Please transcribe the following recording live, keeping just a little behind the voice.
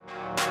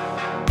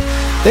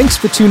Thanks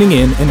for tuning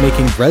in and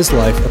making Res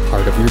Life a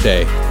part of your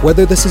day.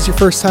 Whether this is your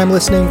first time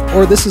listening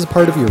or this is a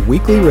part of your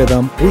weekly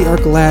rhythm, we are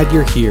glad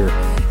you're here.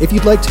 If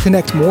you'd like to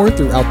connect more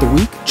throughout the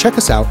week, check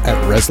us out at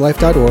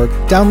reslife.org,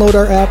 download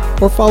our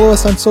app, or follow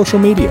us on social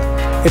media.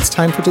 It's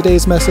time for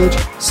today's message,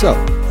 so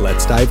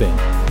let's dive in.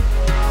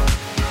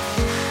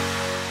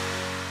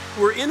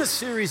 We're in a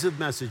series of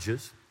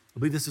messages. I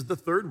believe this is the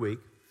third week.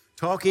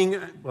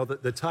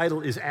 The title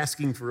is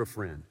Asking for a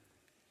Friend.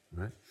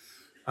 Right?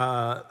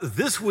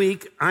 This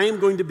week, I am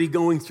going to be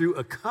going through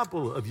a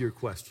couple of your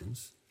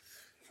questions.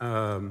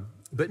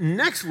 But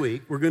next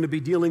week, we're going to be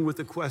dealing with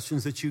the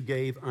questions that you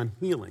gave on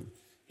healing.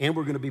 And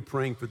we're going to be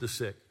praying for the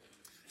sick.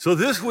 So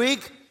this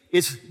week,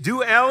 it's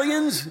do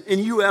aliens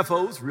and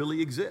UFOs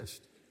really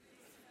exist?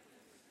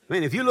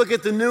 Man, if you look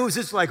at the news,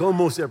 it's like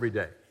almost every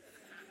day.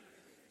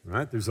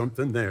 Right? There's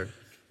something there.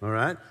 All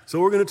right? So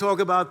we're going to talk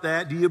about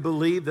that. Do you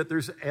believe that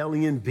there's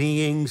alien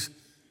beings,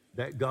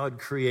 that God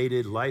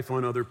created life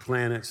on other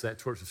planets, that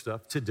sort of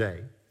stuff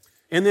today?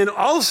 And then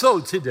also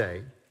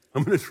today,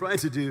 I'm going to try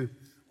to do,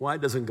 why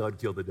doesn't God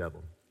kill the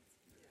devil?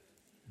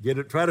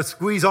 Try to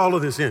squeeze all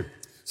of this in.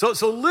 So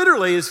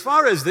literally, as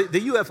far as the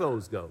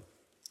UFOs go,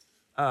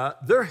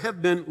 there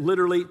have been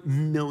literally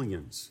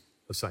millions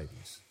of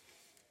sightings.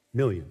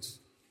 Millions.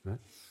 Right?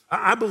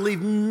 I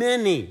believe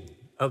many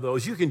of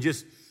those,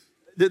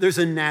 there's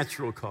a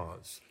natural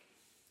cause.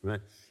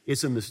 Right?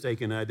 It's a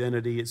mistaken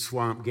identity, it's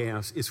swamp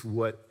gas, it's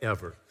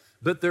whatever.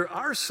 But there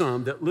are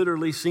some that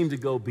literally seem to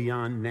go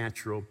beyond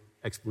natural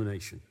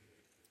explanation.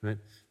 Right?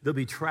 They'll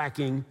be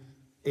tracking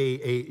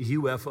a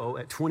UFO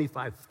at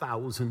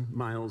 25,000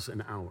 miles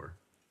an hour,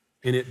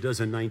 and it does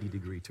a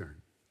 90-degree turn.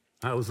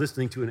 I was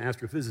listening to an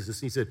astrophysicist,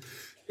 and he said,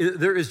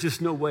 there is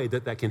just no way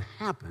that can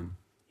happen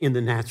in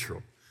the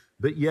natural.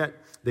 But yet,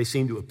 they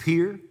seem to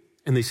appear,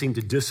 and they seem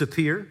to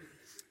disappear.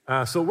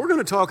 So we're going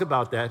to talk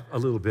about that a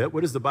little bit.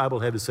 What does the Bible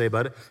have to say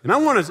about it? And I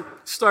want to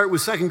start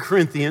with 2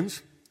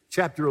 Corinthians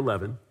chapter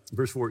 11,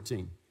 verse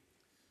 14.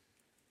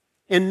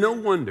 And no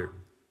wonder,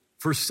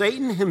 for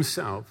Satan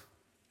himself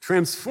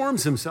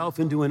transforms himself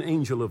into an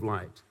angel of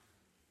light.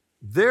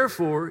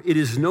 Therefore, it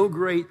is no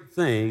great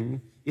thing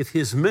if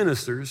his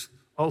ministers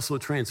also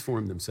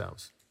transform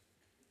themselves.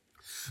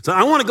 So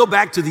I want to go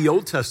back to the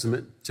Old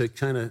Testament to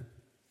kind of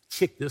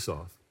kick this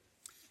off.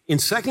 In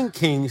 2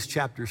 Kings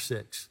chapter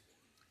 6,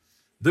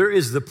 there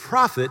is the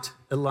prophet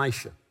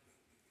Elisha.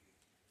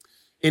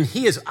 And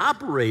he is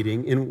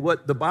operating in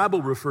what the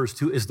Bible refers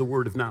to as the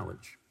word of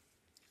knowledge.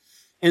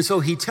 And so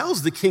he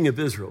tells the king of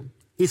Israel,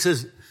 he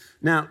says,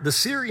 now the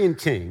Syrian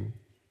king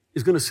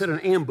is going to set an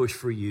ambush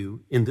for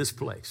you in this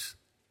place.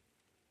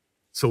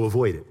 So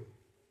avoid it.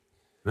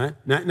 Right?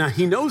 Now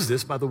he knows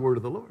this by the word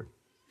of the Lord.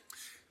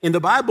 And the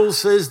Bible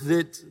says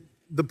that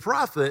the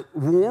prophet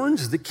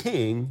warns the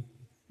king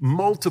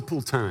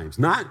multiple times,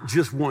 not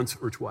just once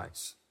or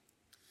twice.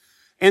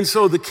 And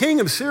so the king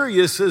of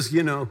Syria says,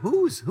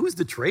 who's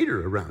the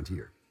traitor around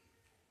here?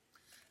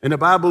 And the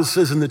Bible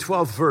says in the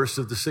 12th verse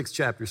of the 6th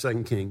chapter,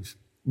 2 Kings,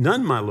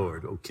 none, my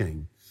lord, O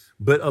king,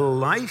 but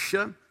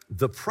Elisha,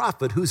 the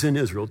prophet who's in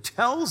Israel,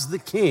 tells the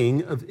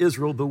king of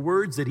Israel the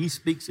words that he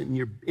speaks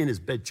in his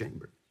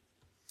bedchamber.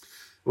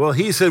 Well,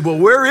 he said, well,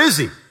 where is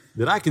he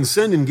that I can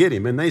send and get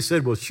him? And they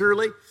said, well,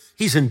 surely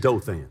he's in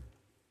Dothan.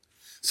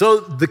 So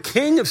the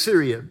king of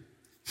Syria,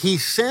 he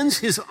sends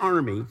his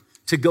army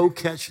to go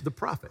catch the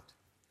prophet.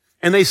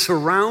 And they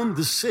surround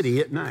the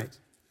city at night.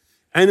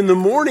 And in the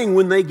morning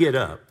when they get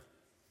up,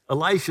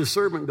 Elisha's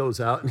servant goes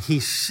out and he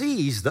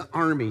sees the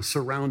army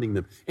surrounding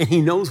them. And he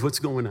knows what's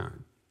going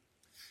on.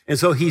 And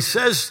so he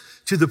says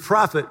to the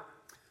prophet,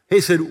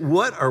 he said,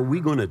 what are we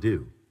going to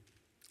do?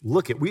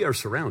 We are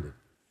surrounded.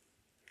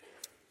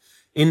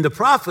 And the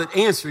prophet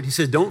answered, he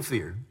said, don't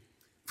fear,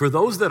 for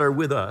those that are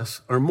with us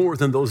are more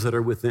than those that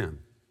are with them.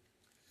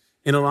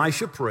 And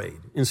Elisha prayed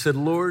and said,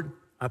 Lord,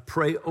 I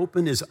pray,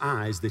 open his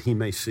eyes that he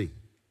may see.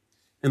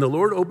 And the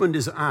Lord opened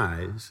his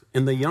eyes,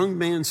 and the young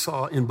man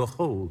saw, and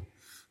behold,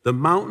 the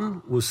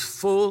mountain was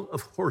full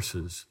of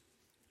horses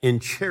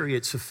and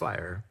chariots of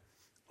fire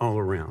all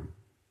around.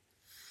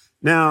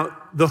 Now,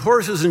 the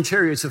horses and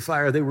chariots of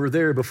fire, they were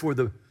there before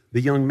the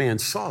young man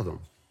saw them.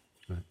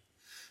 Right?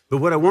 But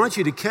what I want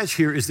you to catch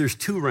here is there's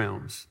two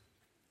realms.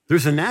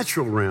 There's a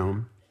natural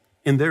realm,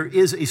 and there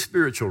is a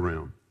spiritual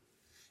realm.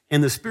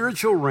 And the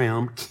spiritual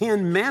realm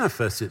can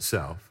manifest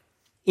itself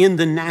in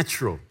the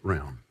natural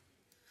realm.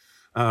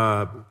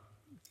 The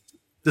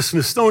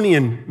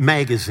Smithsonian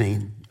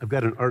Magazine, I've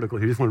got an article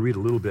here, I just want to read a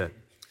little bit.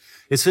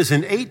 It says,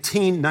 in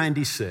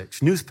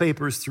 1896,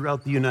 newspapers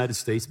throughout the United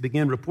States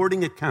began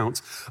reporting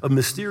accounts of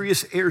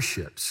mysterious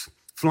airships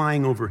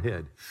flying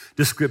overhead.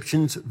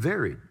 Descriptions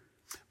varied,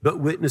 but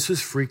witnesses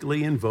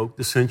frequently invoked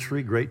the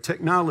century-great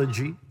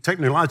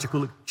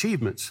technological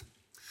achievements.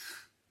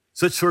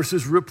 Such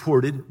sources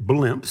reported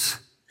blimps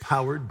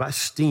powered by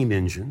steam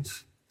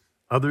engines.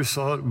 Others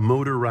saw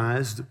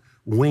motorized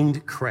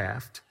winged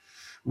craft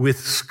with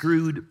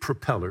screwed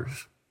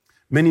propellers.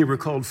 Many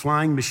recalled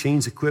flying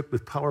machines equipped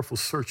with powerful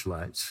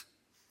searchlights.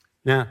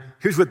 Now,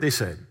 here's what they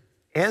said.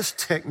 as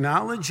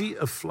technology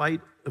of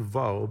flight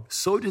evolved,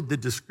 so did the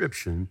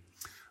description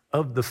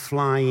of the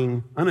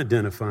flying,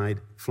 unidentified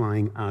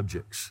flying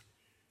objects.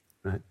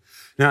 Right?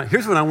 Now,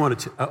 here's what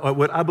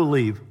what I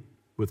believe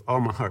with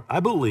all my heart. I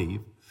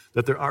believe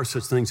that there are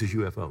such things as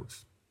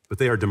UFOs, but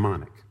they are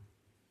demonic.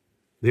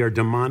 They are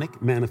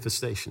demonic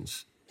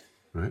manifestations.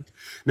 Right?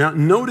 Now,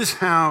 notice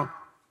how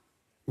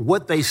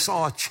what they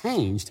saw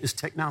changed as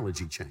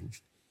technology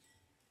changed.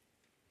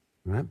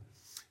 Right?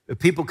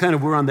 People kind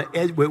of were on the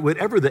edge,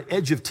 whatever the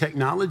edge of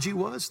technology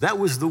was, that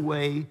was the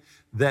way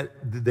that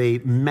they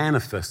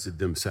manifested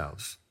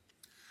themselves.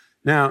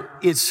 Now,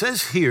 it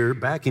says here,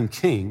 back in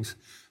Kings,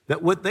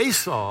 that what they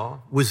saw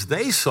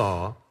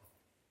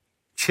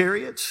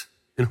chariots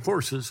and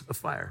horses of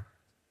fire.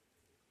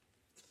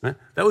 Right?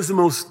 That was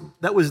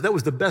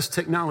the best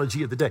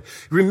technology of the day.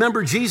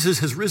 Remember, Jesus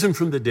has risen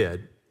from the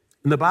dead,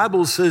 and the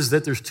Bible says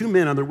that there's two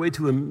men on their way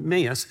to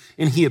Emmaus,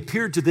 and he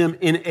appeared to them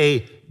in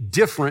a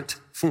different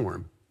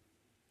form.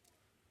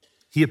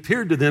 He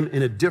appeared to them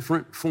in a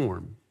different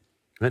form.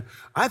 Right?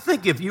 I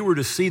think if you were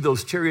to see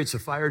those chariots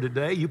of fire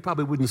today, you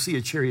probably wouldn't see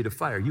a chariot of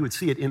fire. You would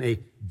see it in a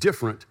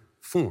different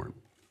form.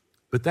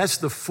 But that's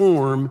the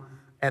form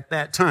at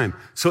that time.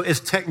 So as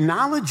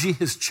technology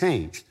has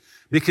changed,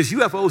 because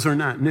UFOs are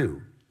not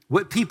new,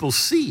 what people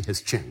see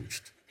has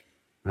changed,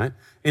 right?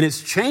 And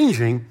it's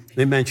changing,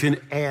 they mention,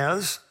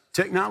 as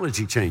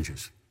technology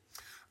changes.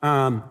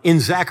 In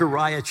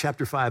Zechariah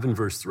chapter 5 and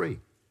verse 3,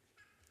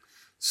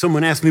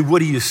 someone asked me, what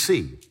do you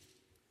see?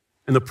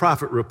 And the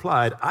prophet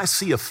replied, I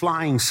see a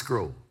flying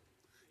scroll.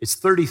 It's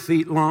 30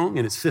 feet long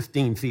and it's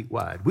 15 feet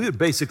wide. We would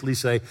basically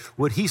say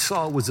what he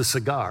saw was a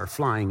cigar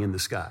flying in the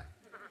sky,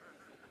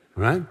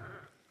 right?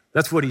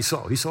 That's what he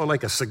saw. He saw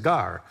like a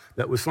cigar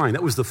that was flying.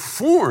 That was the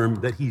form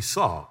that he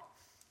saw,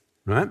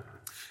 right?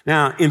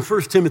 Now, in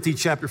 1 Timothy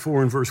chapter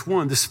 4 and verse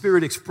 1, the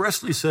Spirit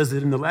expressly says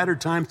that in the latter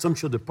time some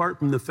shall depart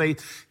from the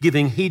faith,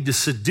 giving heed to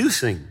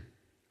seducing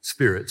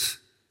spirits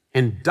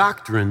and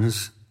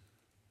doctrines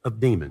of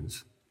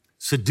demons.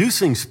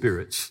 Seducing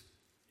spirits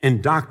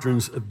and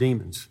doctrines of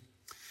demons.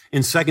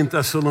 In 2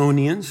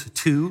 Thessalonians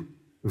 2,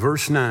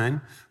 verse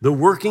 9, the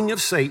working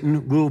of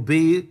Satan will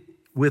be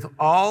with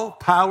all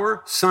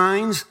power,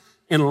 signs,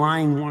 and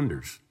lying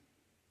wonders.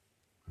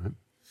 Right?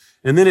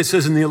 And then it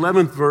says in the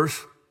 11th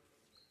verse,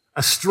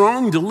 a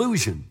strong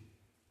delusion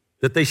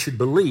that they should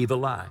believe a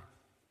lie.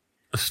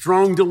 A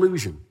strong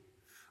delusion.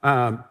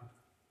 The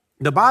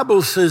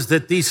Bible says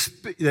that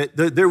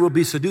there will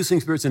be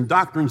seducing spirits and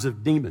doctrines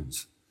of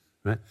demons.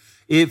 Right?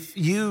 If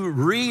you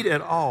read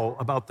at all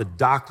about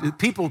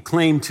people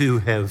claim to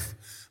have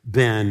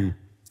been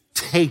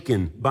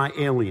taken by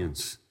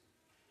aliens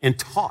and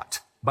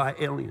taught by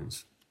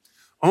aliens.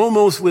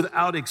 Almost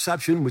without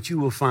exception, what you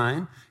will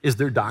find is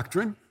their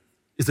doctrine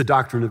is the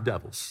doctrine of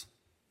devils.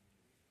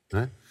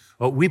 Right?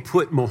 Well, we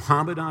put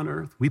Muhammad on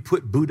earth. We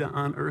put Buddha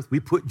on earth. We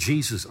put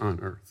Jesus on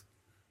earth.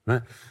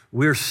 Right?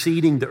 We're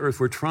seeding the earth.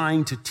 We're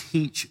trying to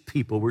teach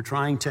people. We're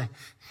trying to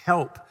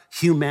help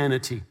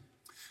humanity.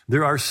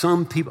 There are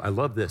some people, I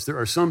love this, there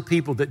are some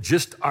people that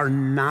just are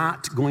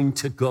not going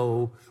to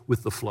go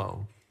with the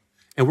flow.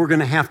 And we're going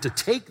to have to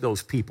take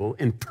those people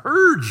and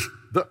purge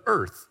the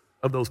earth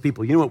of those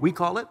people. You know what we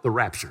call it? The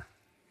rapture.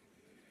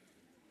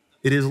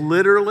 It is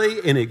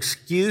literally an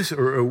excuse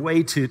or a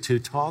way to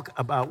talk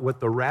about what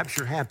the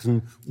rapture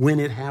happens when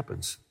it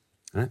happens.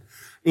 Right?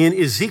 In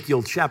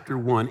Ezekiel chapter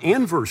 1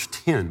 and verse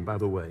 10, by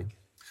the way,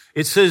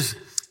 it says,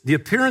 the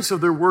appearance of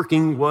their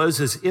working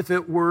was as if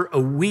it were a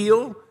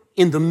wheel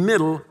in the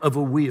middle of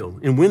a wheel.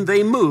 And when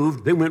they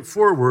moved, they went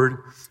forward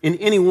in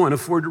any one of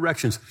four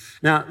directions.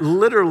 Now,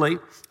 literally,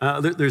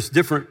 there's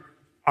different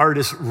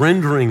artists'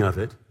 rendering of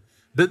it,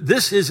 but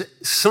this is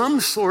some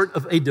sort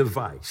of a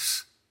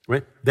device,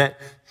 right, that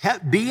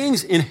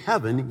beings in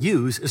heaven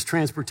use as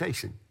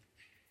transportation.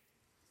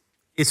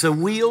 It's a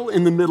wheel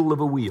in the middle of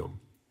a wheel.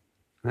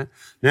 Right?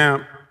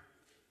 Now,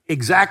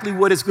 exactly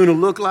what it's going to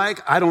look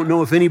like, I don't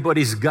know if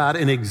anybody's got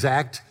an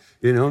exact,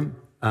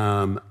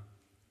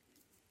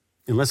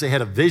 unless they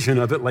had a vision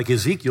of it like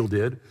Ezekiel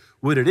did,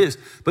 what it is.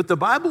 But the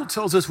Bible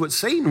tells us what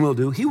Satan will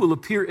do. He will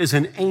appear as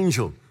an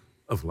angel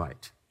of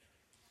light.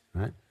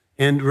 Right?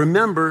 And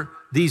remember,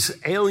 these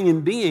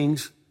alien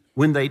beings,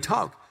 when they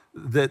talk,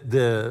 that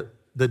the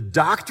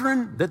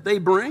doctrine that they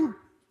bring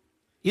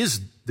is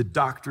the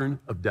doctrine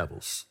of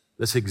devils.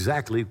 That's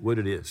exactly what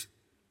it is.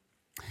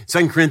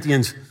 2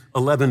 Corinthians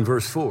 11,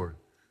 verse 4.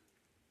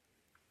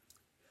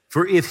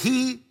 For if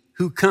he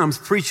who comes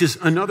preaches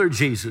another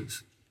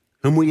Jesus,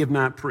 whom we have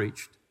not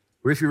preached,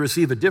 or if you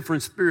receive a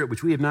different spirit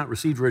which we have not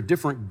received, or a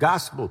different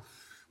gospel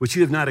which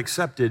you have not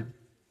accepted,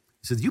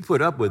 he says, you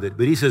put up with it.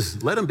 But he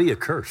says, let him be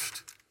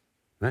accursed.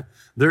 Right?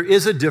 There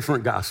is a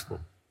different gospel.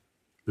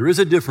 There is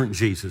a different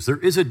Jesus. There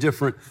is a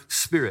different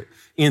spirit.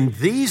 And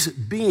these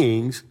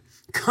beings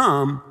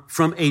come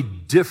from a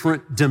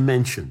different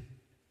dimension.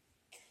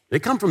 They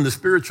come from the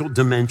spiritual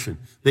dimension.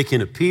 They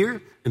can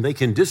appear and they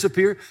can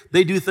disappear.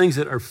 They do things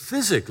that are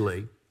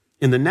physically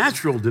in the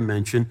natural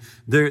dimension,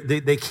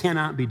 they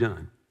cannot be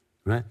done,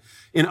 right?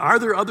 And are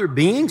there other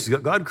beings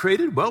God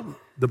created? Well,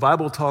 the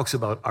Bible talks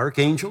about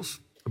archangels,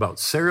 about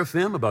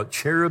seraphim, about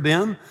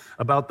cherubim,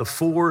 about the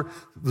four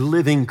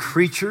living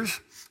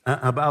creatures,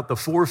 about the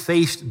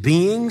four-faced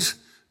beings.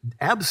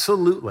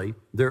 Absolutely,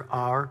 there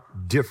are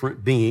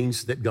different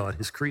beings that God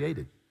has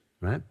created,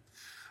 right?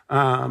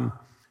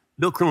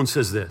 Bill Crone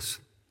says this: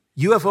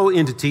 UFO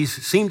entities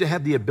seem to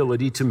have the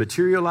ability to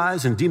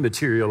materialize and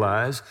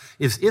dematerialize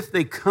as if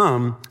they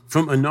come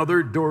from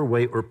another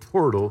doorway or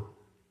portal,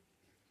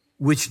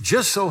 which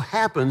just so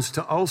happens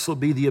to also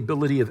be the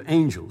ability of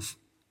angels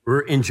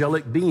or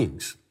angelic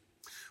beings,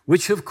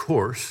 which of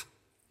course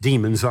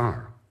demons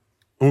are,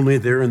 only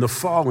they're in the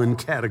fallen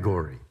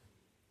category,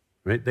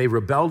 right? They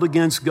rebelled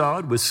against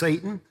God with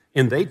Satan,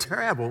 and they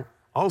travel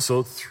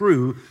also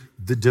through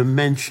the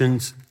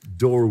dimensions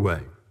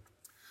doorway.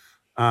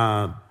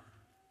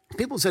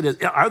 People said,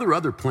 are there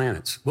other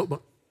planets?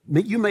 Well,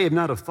 you may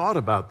not have thought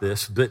about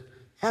this, but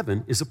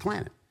heaven is a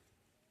planet.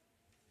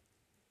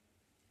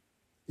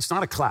 It's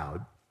not a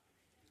cloud.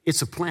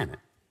 It's a planet.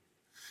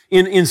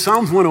 In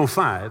Psalms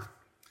 105,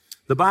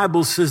 the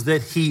Bible says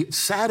that he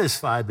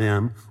satisfied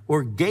them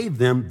or gave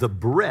them the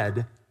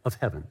bread of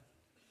heaven.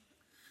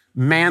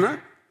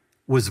 Manna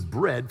was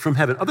bread from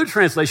heaven. Other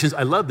translations,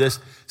 I love this,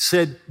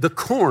 said the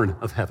corn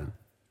of heaven.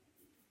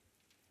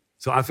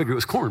 So I figured it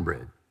was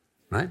cornbread,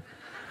 right?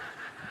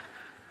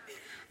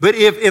 But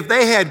if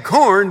they had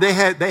corn, they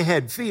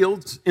had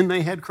fields and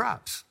they had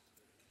crops,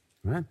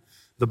 right?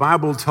 The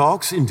Bible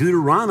talks in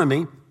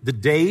Deuteronomy, the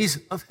days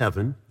of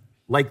heaven,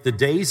 like the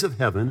days of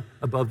heaven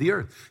above the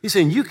earth. He's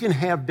saying you can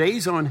have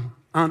days on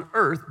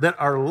earth that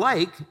are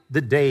like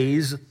the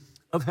days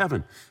of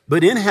heaven.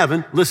 But in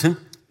heaven, listen,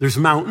 there's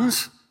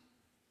mountains,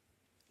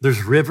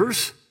 there's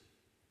rivers,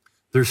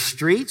 there's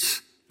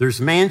streets,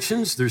 there's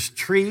mansions, there's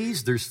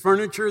trees, there's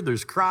furniture,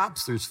 there's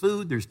crops, there's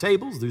food, there's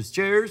tables, there's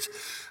chairs.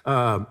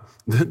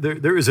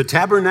 There is a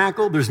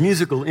tabernacle, there's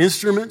musical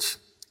instruments.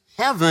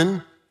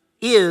 Heaven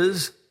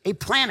is a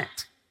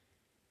planet.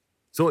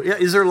 So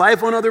is there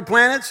life on other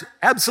planets?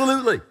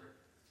 Absolutely.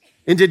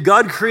 And did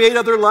God create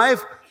other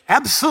life?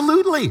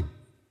 Absolutely.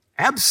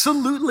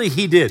 Absolutely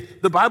he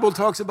did. The Bible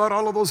talks about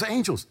all of those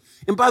angels.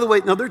 And by the way,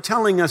 now they're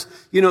telling us,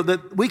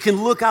 that we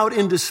can look out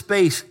into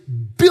space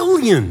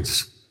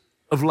billions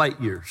of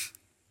light years.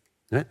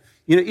 Right?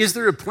 Is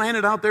there a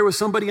planet out there with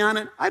somebody on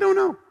it? I don't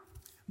know.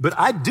 But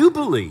I do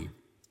believe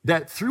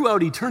that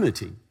throughout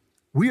eternity,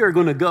 we are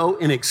going to go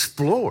and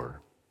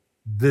explore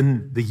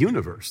the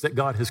universe that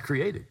God has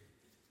created.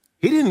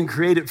 He didn't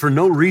create it for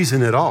no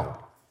reason at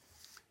all.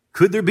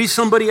 Could there be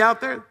somebody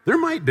out there? There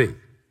might be.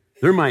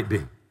 There might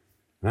be.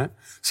 Right?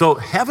 So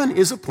heaven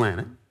is a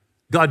planet.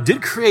 God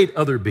did create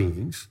other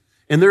beings.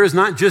 And there is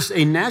not just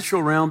a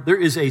natural realm, there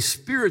is a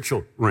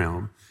spiritual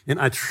realm. And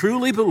I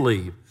truly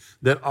believe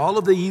that all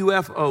of the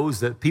UFOs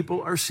that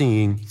people are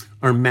seeing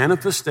are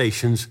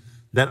manifestations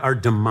that are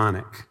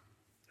demonic.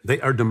 They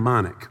are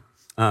demonic.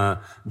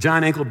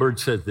 John Engelberg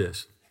said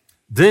this: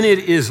 then it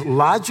is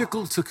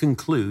logical to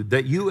conclude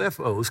that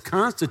UFOs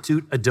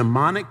constitute a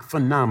demonic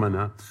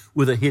phenomena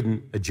with a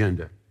hidden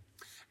agenda.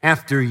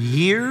 After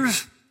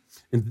years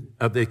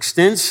of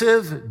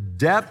extensive,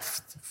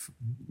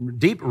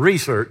 deep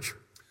research,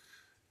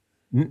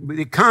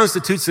 it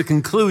constitutes a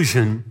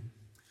conclusion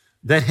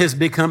that has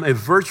become a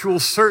virtual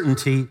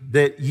certainty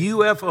that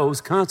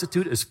UFOs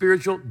constitute a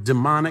spiritual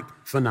demonic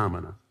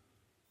phenomena.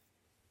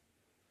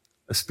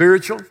 A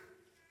spiritual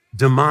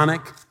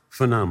demonic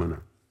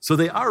phenomena. So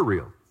they are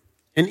real.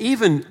 And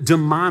even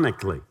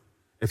demonically,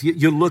 if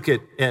you look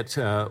at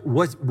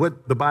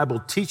what the Bible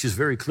teaches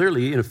very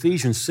clearly in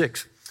Ephesians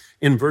 6,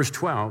 in verse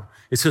 12,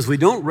 it says, we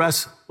don't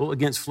wrestle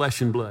against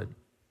flesh and blood.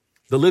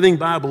 The Living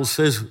Bible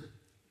says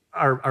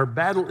our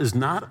battle is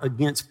not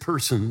against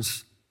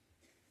persons,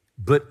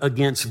 but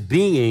against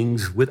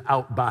beings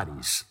without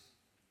bodies.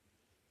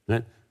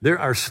 Right? There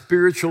are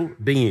spiritual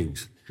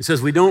beings. It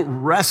says we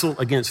don't wrestle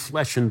against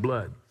flesh and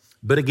blood,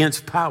 but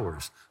against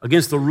powers,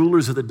 against the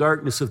rulers of the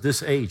darkness of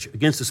this age,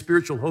 against the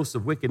spiritual hosts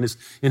of wickedness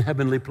in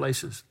heavenly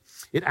places.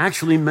 It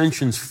actually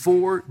mentions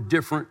 4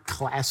 different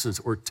classes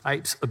or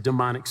types of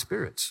demonic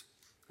spirits.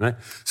 Right?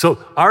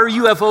 So are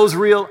UFOs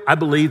real? I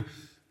believe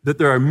that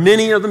there are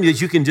many of them that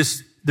you can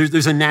just,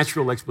 there's a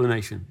natural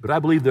explanation. But I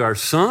believe there are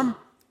some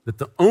that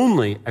the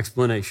only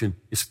explanation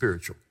is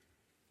spiritual.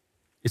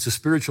 It's a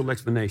spiritual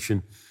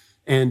explanation.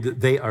 And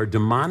they are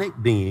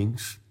demonic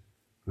beings,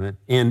 right?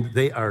 And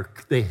they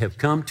have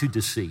come to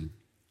deceive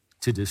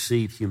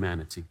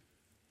humanity.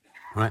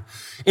 Right?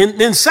 And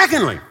then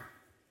secondly,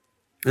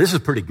 this is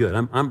pretty good.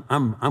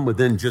 I'm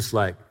within just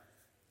like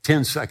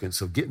 10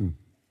 seconds of getting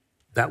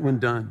that one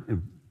done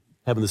and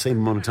having the same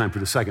amount of time for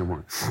the second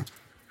one.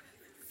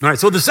 All right,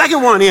 so the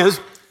second one is,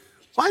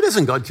 why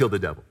doesn't God kill the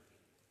devil?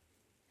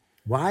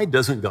 Why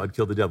doesn't God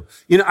kill the devil?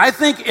 I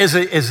think as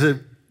a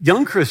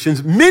young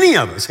Christians, many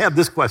of us have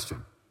this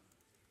question.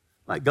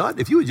 Like, God,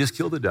 if you would just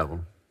kill the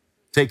devil,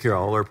 take care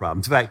of all our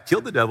problems. In fact,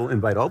 kill the devil,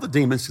 invite all the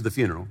demons to the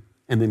funeral,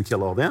 and then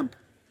kill all them.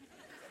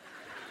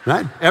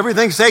 Right?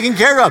 Everything's taken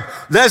care of.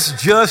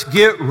 Let's just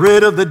get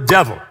rid of the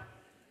devil.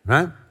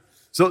 Right?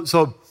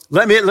 So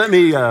let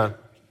me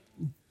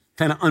kind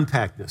kind of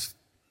unpack this.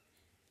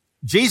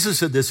 Jesus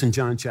said this in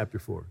John chapter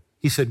 4.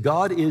 He said,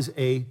 God is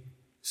a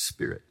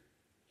spirit,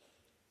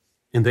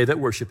 and they that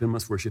worship him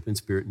must worship in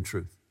spirit and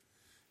truth.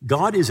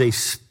 God is a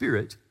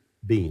spirit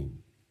being,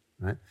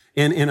 right?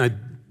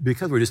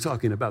 Because we're just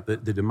talking about the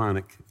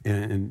demonic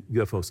and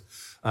UFOs,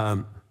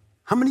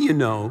 how many of you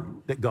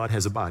know that God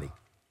has a body?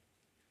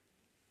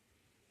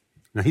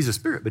 Now, he's a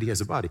spirit, but he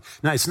has a body.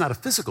 Now, it's not a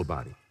physical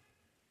body,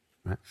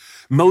 right?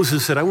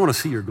 Moses said, I want to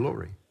see your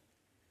glory.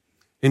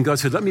 And God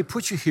said, let me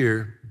put you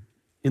here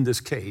in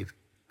this cave.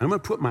 And I'm going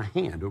to put my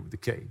hand over the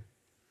cave.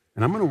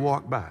 And I'm going to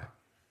walk by.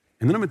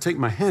 And then I'm going to take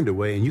my hand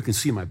away, and you can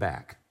see my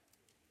back.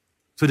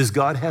 So does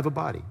God have a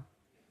body?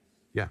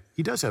 Yeah,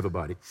 he does have a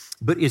body.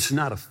 But it's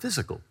not a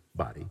physical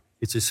body.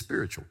 It's a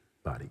spiritual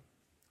body,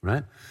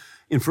 right?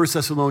 In 1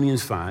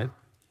 Thessalonians 5,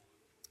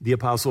 the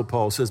Apostle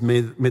Paul says, may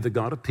the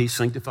God of peace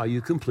sanctify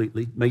you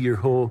completely. May your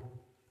whole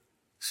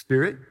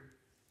spirit,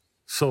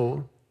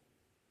 soul,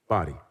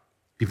 body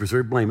be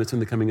preserved blameless in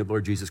the coming of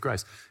Lord Jesus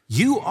Christ.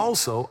 You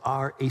also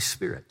are a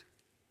spirit,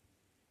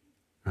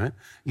 right?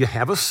 You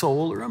have a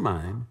soul or a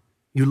mind.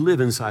 You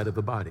live inside of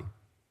a body.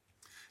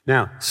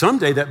 Now,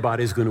 someday that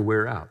body is going to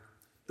wear out.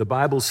 The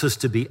Bible says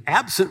to be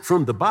absent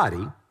from the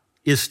body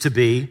is to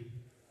be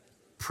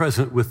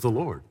present with the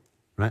Lord,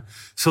 right?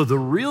 So the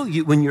real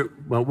you,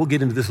 we'll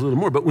get into this a little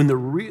more, but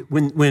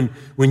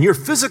when your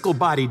physical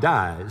body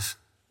dies,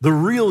 the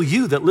real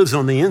you that lives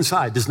on the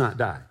inside does not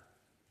die.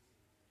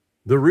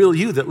 The real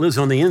you that lives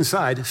on the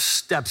inside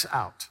steps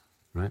out,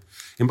 right?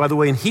 And by the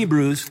way, in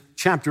Hebrews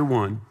chapter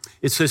 1,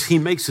 it says he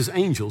makes his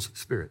angels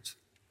spirits.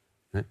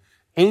 Right?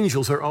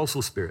 Angels are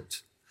also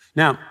spirits.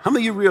 Now, how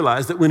many of you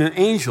realize that when an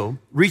angel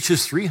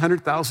reaches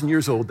 300,000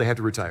 years old, they have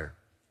to retire?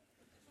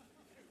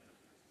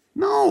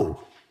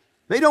 No,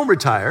 they don't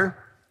retire.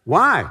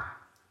 Why?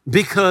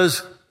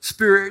 Because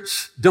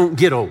spirits don't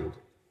get old,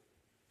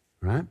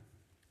 right?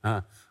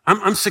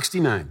 I'm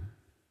 69,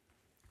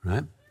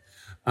 right?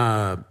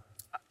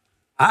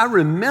 I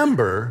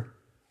remember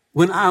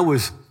when I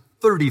was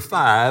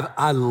 35,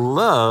 I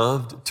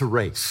loved to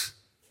race.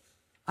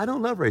 I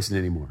don't love racing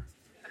anymore.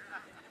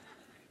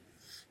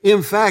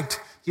 In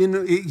fact, you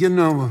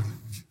know,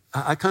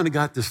 I kind of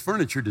got this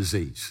furniture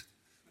disease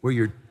where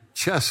your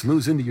chest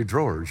moves into your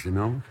drawers, you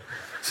know.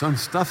 Some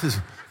stuff is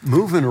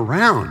moving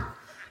around,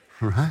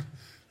 right?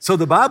 So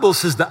the Bible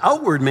says the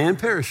outward man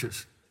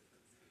perishes.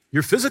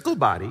 Your physical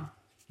body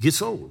gets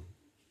old.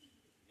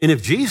 And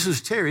if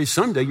Jesus tarries,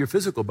 someday your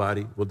physical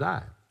body will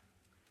die.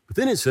 But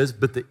then it says,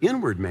 but the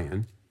inward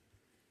man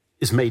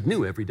is made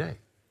new every day.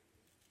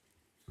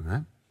 All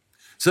right?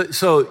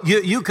 So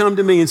you come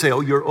to me and say,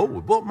 oh, you're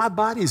old. Well, my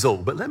body's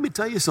old, but let me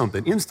tell you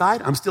something.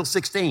 Inside, I'm still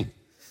 16.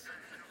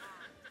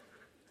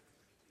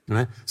 All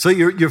right? So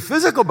your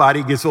physical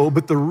body gets old,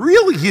 but the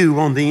real you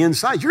on the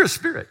inside, you're a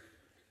spirit.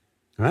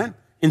 All right?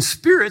 And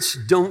spirits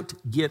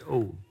don't get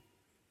old.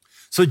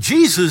 So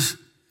Jesus,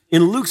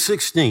 in Luke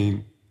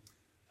 16,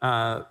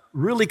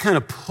 really kind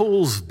of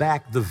pulls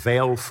back the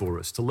veil for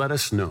us to let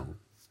us know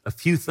a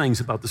few things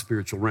about the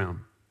spiritual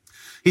realm.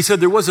 He said,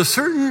 there was a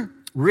certain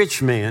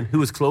rich man who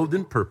was clothed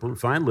in purple and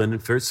fine linen,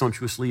 fared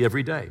sumptuously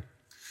every day.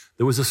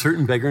 There was a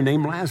certain beggar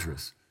named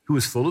Lazarus, who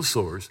was full of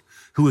sores,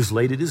 who was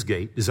laid at his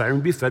gate, desiring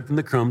to be fed from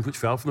the crumbs which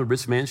fell from the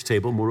rich man's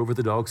table. Moreover,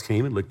 the dogs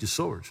came and licked his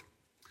sores.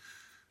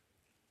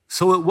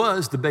 So it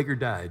was, the beggar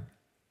died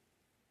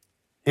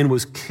and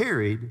was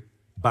carried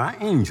by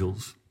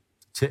angels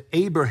to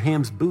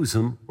Abraham's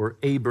bosom, or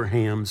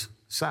Abraham's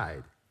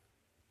side.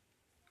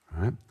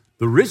 All right?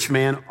 The rich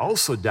man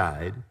also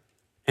died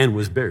and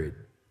was buried.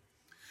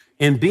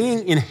 And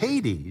being in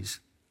Hades,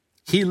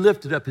 he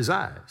lifted up his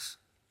eyes,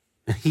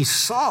 and he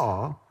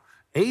saw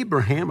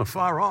Abraham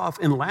afar off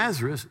and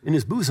Lazarus in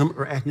his bosom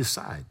or at his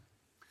side.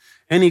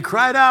 And he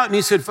cried out and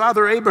he said,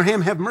 Father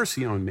Abraham, have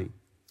mercy on me.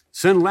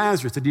 Send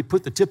Lazarus that he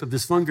put the tip of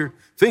his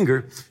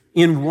finger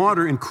in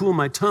water and cool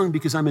my tongue,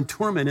 because I'm in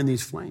torment in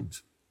these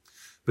flames.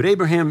 But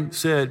Abraham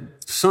said,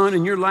 Son,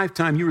 in your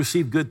lifetime you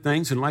received good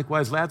things, and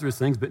likewise Lazarus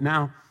things, but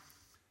now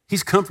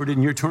he's comforted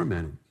and you're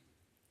tormented.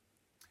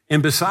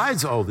 And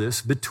besides all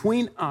this,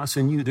 between us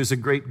and you, there's a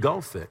great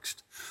gulf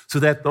fixed, so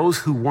that those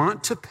who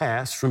want to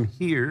pass from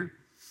here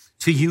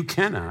to you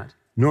cannot,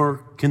 nor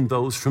can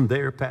those from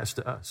there pass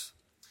to us.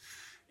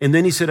 And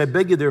then he said, I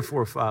beg you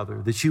therefore,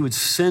 Father, that you would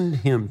send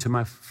him to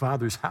my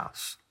father's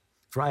house,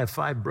 for I have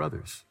 5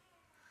 brothers,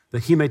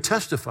 that he may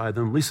testify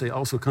them, lest they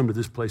also come to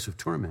this place of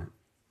torment.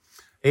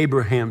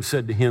 Abraham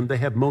said to him, they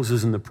have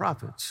Moses and the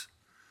prophets.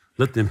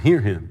 Let them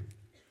hear him.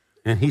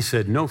 And he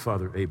said, no,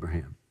 Father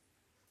Abraham.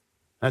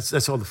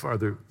 That's all the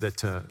farther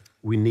that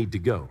we need to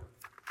go.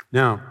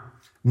 Now,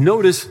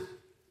 notice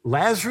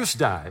Lazarus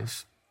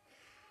dies.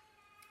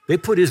 They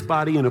put his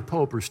body in a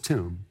pauper's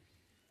tomb,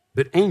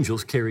 but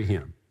angels carry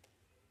him.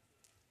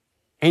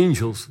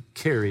 Angels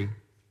carry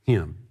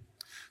him.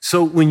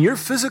 So when your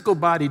physical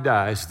body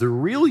dies, the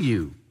real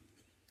you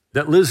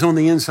that lives on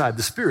the inside,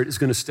 the spirit, is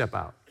going to step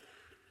out.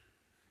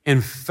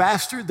 And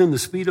faster than the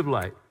speed of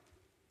light,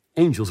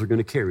 angels are going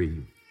to carry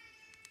you.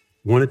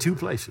 One of two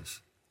places.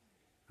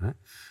 Right?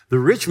 The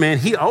rich man,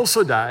 he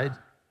also died,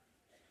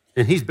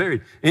 and he's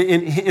buried.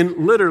 And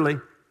literally,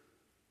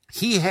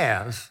 he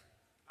has,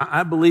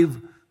 I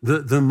believe,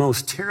 the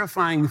most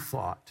terrifying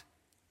thought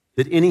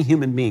that any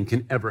human being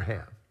can ever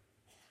have.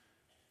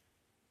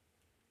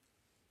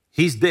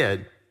 He's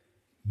dead,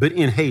 but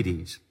in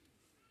Hades,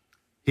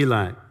 he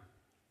like,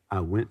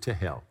 I went to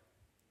hell.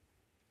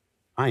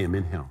 I am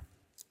in hell.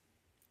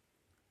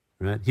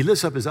 Right? He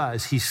lifts up his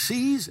eyes. He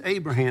sees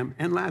Abraham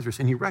and Lazarus,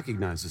 and he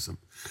recognizes them.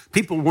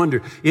 People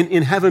wonder,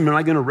 in heaven, am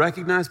I going to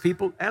recognize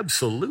people?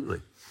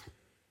 Absolutely.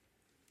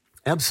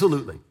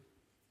 Absolutely.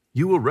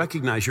 You will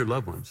recognize your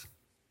loved ones.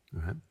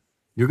 Right?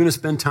 You're going to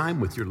spend time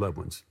with your loved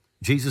ones.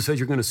 Jesus says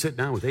you're going to sit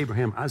down with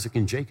Abraham, Isaac,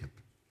 and Jacob,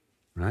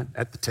 right,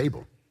 at the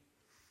table,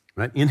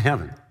 right, in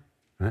heaven.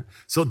 Right?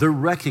 So they're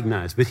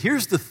recognized. But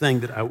here's the thing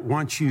that I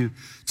want you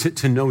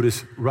to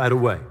notice right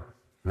away.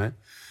 Right?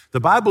 The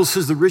Bible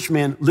says the rich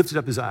man lifted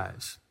up his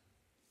eyes,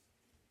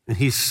 and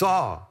he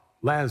saw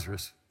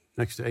Lazarus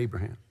next to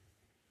Abraham.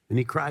 And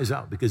he cries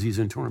out because he's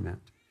in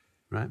torment.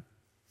 Right?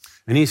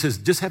 And he says,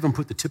 just have him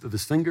put the tip of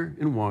his finger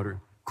in water,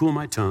 cool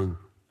my tongue.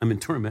 I'm in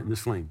torment in the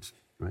flames.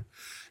 Right?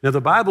 Now,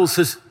 the Bible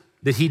says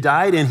that he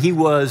died and he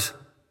was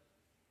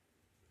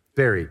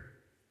buried.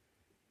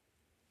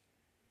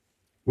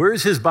 Where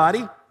is his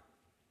body?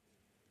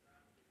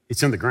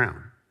 It's in the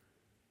ground.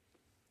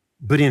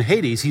 But in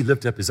Hades, he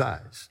lifted up his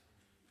eyes,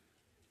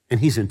 and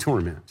he's in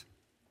torment.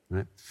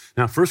 Right?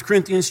 Now, 1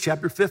 Corinthians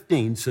chapter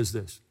 15 says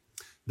this: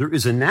 there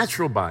is a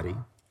natural body,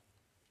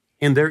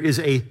 and there is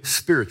a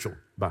spiritual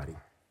body.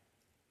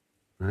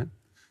 Right?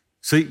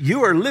 So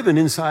you are living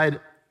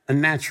inside a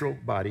natural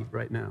body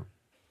right now.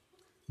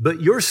 But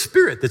your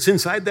spirit that's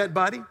inside that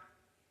body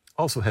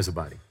also has a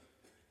body,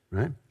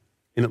 right?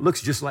 And it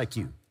looks just like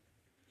you,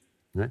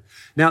 right?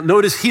 Now,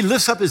 notice he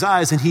lifts up his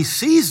eyes and he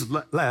sees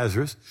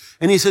Lazarus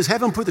and he says,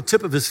 have him put the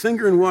tip of his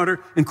finger in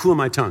water and cool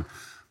my tongue.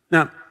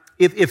 Now,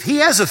 if he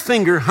has a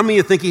finger, how many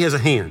of you think he has a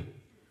hand?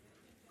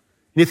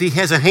 And if he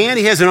has a hand,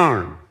 he has an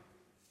arm,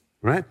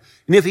 right?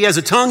 And if he has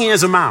a tongue, he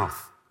has a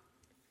mouth.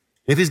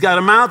 If he's got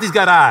a mouth, he's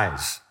got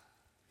eyes.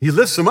 He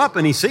lifts them up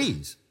and he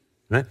sees,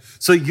 right?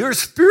 So your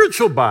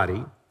spiritual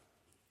body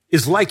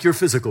is like your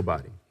physical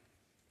body,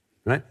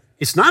 right?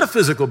 It's not a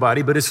physical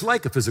body, but it's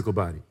like a physical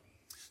body.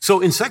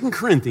 So in 2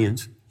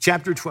 Corinthians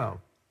chapter 12,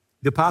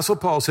 the Apostle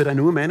Paul said, I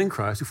knew a man in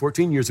Christ who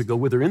 14 years ago,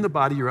 whether in the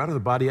body or out of the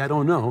body, I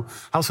don't know,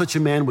 how such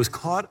a man was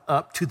caught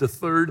up to the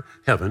third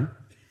heaven.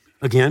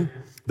 Again,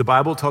 the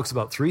Bible talks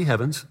about three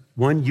heavens.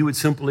 One you would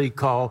simply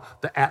call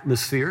the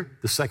atmosphere.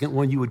 The second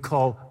one you would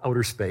call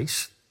outer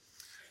space.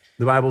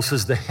 The Bible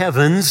says the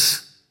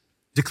heavens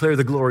declare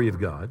the glory of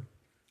God,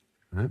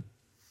 right?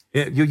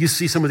 You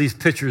see some of these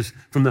pictures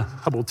from the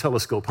Hubble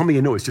telescope. How many of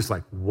you know it's just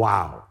like,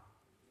 wow.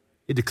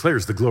 It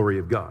declares the glory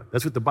of God.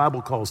 That's what the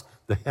Bible calls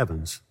the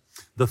heavens.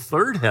 The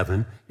third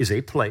heaven is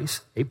a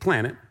place, a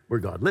planet where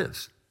God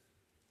lives.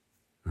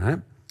 Right?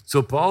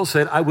 So Paul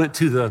said, I went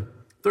to the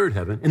third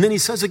heaven. And then he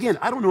says again,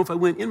 I don't know if I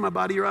went in my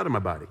body or out of my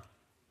body.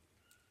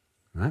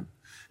 Right?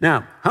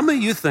 Now, how many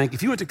of you think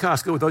if you went to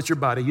Costco without your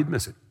body, you'd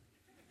miss it?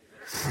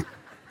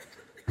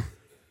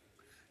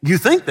 You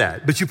think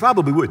that, but you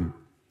probably wouldn't.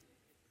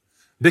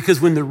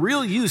 Because when the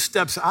real you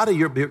steps out of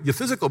your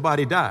physical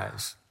body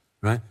dies,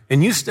 right?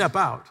 And you step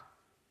out,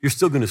 you're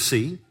still going to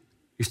see,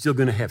 you're still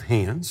going to have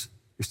hands,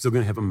 you're still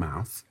going to have a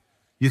mouth,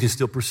 you can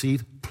still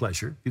perceive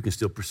pleasure, you can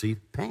still perceive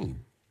pain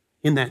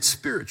in that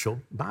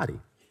spiritual body,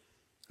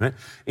 right?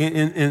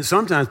 And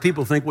sometimes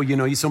people think, well, you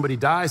know, somebody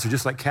dies, they're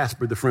just like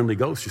Casper the Friendly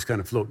Ghost, just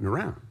kind of floating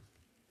around.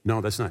 No,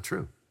 that's not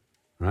true,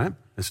 right?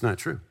 That's not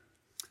true,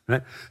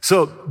 right?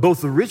 So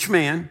both the rich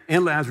man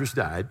and Lazarus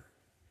died.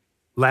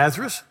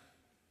 Lazarus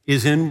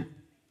is in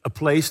a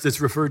place that's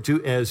referred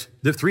to as,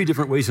 there are three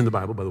different ways in the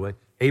Bible, by the way.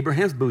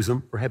 Abraham's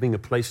bosom, or having a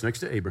place next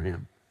to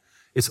Abraham.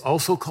 It's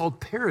also called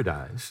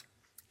paradise,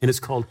 and it's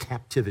called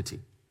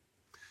captivity.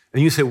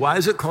 And you say, why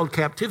is it called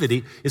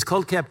captivity? It's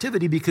called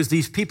captivity because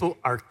these people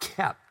are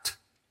kept.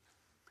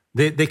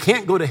 They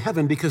can't go to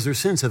heaven because their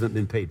sins haven't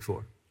been paid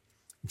for.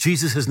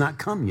 Jesus has not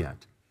come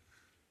yet,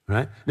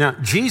 right? Now,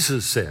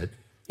 Jesus said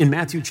in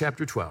Matthew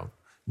chapter 12,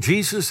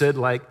 Jesus said,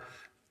 like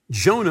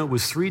Jonah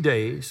was 3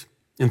 days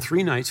and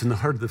 3 nights in the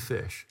heart of the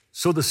fish,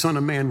 so the Son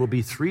of Man will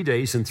be 3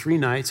 days and 3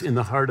 nights in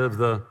the heart of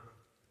the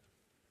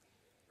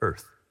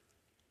earth,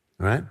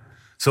 right?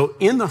 So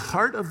in the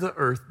heart of the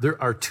earth,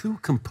 there are two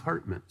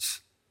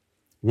compartments.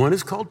 One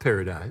is called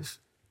paradise,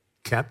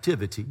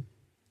 captivity,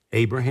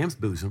 Abraham's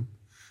bosom.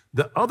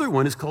 The other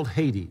one is called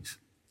Hades.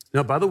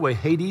 Now, by the way,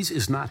 Hades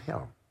is not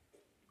hell,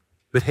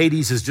 but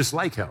Hades is just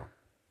like hell,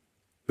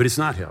 but it's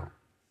not hell.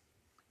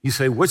 You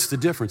say, what's the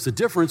difference? The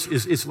difference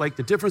is, it's like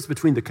the difference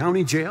between the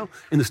county jail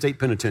and the state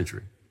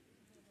penitentiary,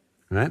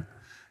 right?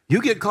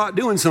 You get caught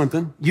doing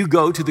something, you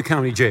go to the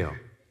county jail,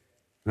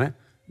 right?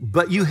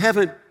 But you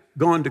haven't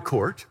gone to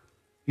court.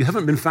 You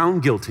haven't been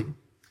found guilty.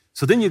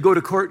 So then you go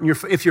to court, and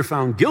if you're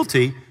found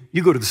guilty,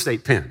 you go to the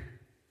state pen,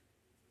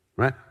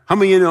 right? How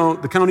many of you know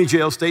the county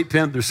jail, state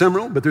pen, they're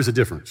similar, but there's a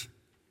difference,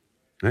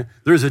 right?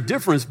 There's a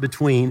difference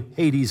between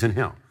Hades and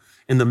hell.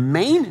 And the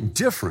main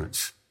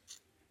difference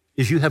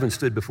is you haven't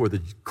stood before the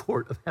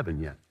court of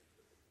heaven yet,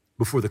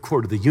 before the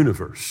court of the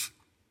universe,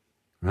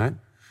 right?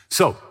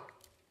 So,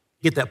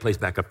 get that place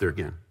back up there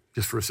again,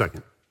 just for a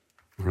second,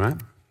 all right?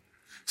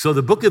 So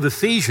the book of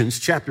Ephesians,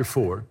 chapter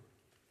 4,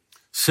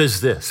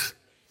 says this: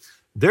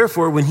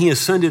 therefore, when he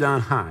ascended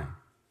on high,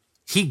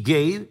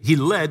 he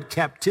led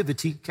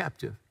captivity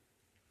captive.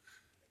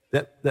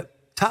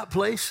 That top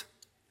place,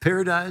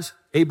 paradise,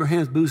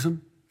 Abraham's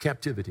bosom,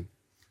 captivity.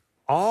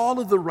 All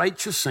of the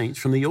righteous saints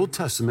from the Old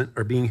Testament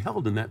are being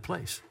held in that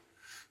place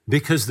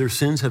because their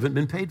sins haven't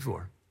been paid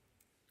for,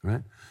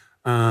 right?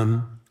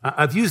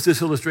 I've used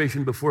this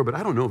illustration before, but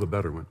I don't know of a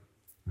better one.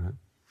 Right?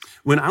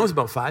 When I was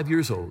about 5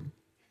 years old,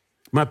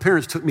 my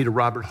parents took me to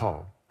Robert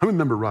Hall. I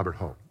remember Robert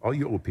Hall. All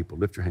you old people,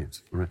 lift your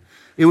hands. All right.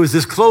 It was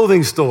this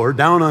clothing store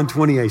down on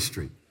 28th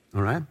Street.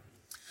 All right.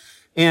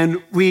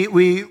 And we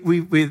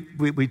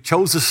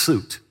chose a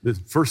suit, the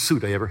first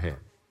suit I ever had.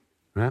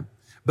 Right.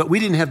 But we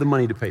didn't have the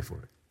money to pay for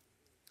it,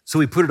 so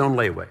we put it on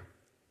layaway.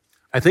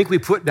 I think we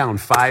put down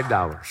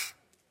 $5.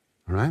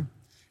 All right.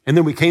 And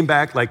then we came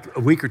back like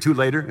a week or two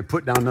later and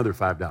put down another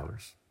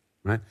 $5.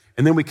 Right.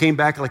 And then we came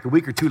back like a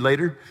week or two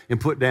later and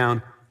put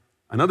down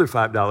another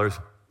 $5.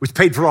 Which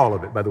paid for all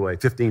of it, by the way,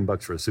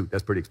 $15 for a suit.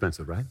 That's pretty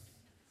expensive, right?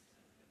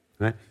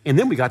 Right? And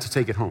then we got to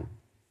take it home.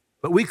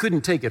 But we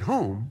couldn't take it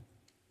home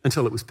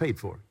until it was paid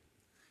for.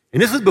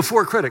 And this was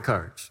before credit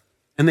cards.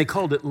 And they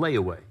called it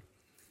layaway.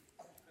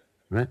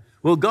 Right?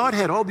 Well, God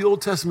had all the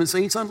Old Testament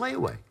saints on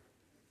layaway.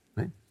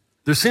 Right?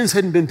 Their sins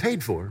hadn't been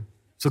paid for,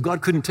 so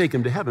God couldn't take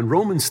them to heaven.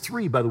 Romans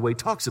 3, by the way,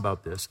 talks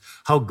about this,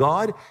 how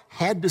God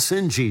had to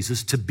send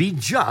Jesus to be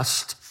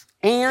just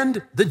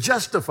and the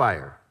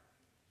justifier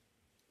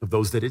of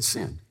those that had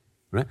sinned,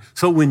 right?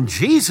 So when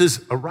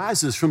Jesus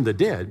arises from the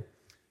dead,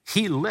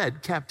 he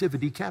led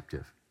captivity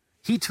captive.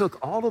 He took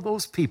all of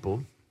those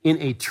people in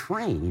a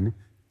train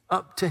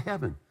up to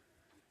heaven.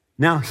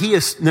 Now he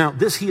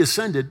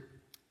ascended.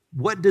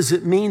 What does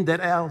it mean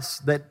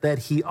that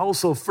he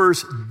also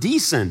first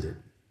descended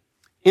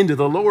into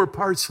the lower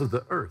parts of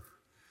the earth?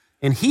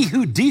 And he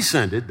who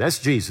descended, that's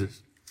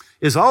Jesus,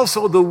 is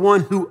also the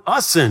one who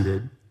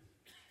ascended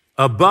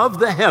above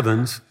the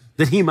heavens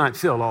that he might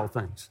fill all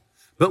things.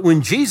 But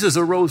when Jesus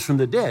arose from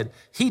the dead,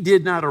 he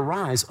did not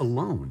arise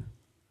alone.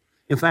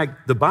 In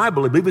fact, the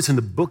Bible, I believe it's in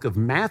the book of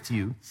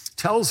Matthew,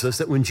 tells us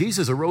that when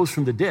Jesus arose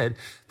from the dead,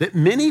 that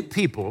many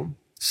people,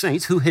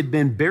 saints who had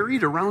been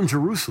buried around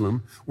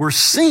Jerusalem, were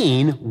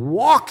seen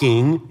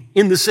walking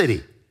in the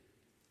city.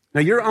 Now,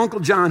 your Uncle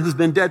John, who's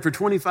been dead for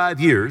 25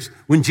 years,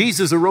 when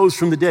Jesus arose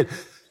from the dead,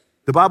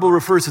 the Bible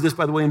refers to this,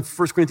 by the way, in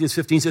 1 Corinthians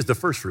 15, says the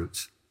first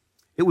fruits.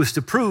 It was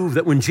to prove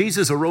that when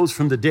Jesus arose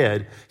from the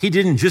dead, he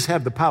didn't just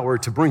have the power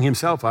to bring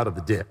himself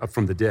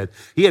from the dead.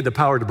 He had the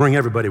power to bring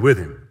everybody with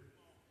him.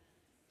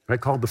 Right?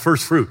 Called the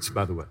first fruits,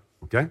 by the way.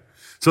 Okay?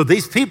 So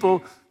these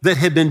people that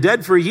had been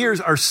dead for years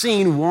are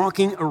seen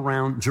walking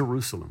around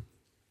Jerusalem.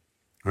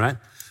 Right?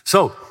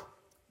 So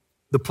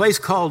the place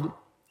called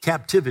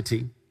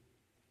captivity,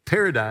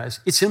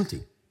 paradise, it's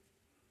empty.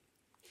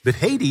 But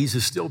Hades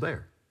is still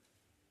there.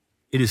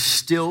 It is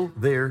still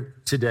there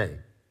today.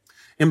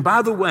 And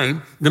by the way,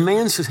 the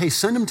man says, hey,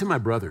 send them to my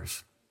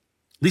brothers.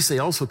 At least they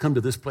also come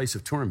to this place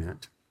of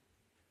torment.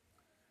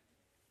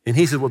 And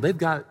he said, well, they've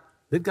got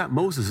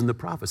Moses and the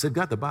prophets. They've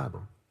got the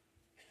Bible.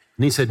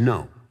 And he said,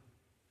 no.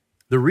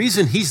 The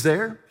reason he's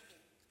there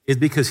is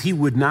because he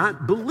would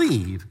not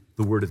believe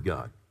the word of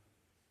God.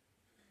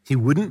 He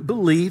wouldn't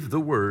believe the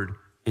word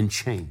and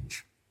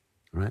change.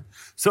 Right?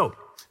 So,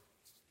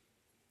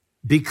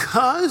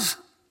 because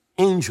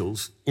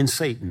angels and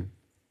Satan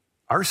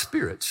are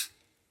spirits,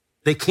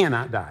 they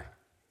cannot die.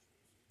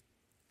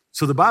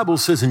 So the Bible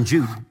says in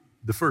Jude,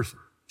 the first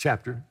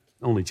chapter,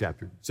 only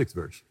chapter, 6th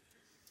verse,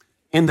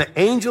 and the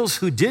angels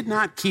who did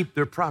not keep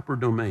their proper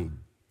domain,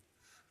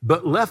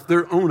 but left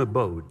their own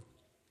abode,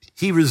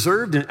 he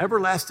reserved in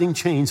everlasting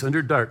chains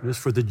under darkness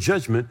for the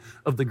judgment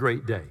of the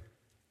great day.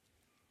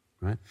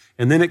 Right?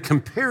 And then it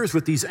compares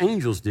what these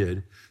angels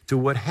did to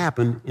what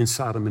happened in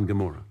Sodom and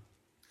Gomorrah.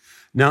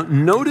 Now,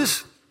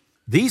 notice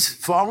these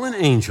fallen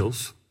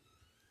angels,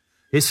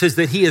 it says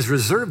that he has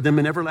reserved them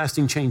in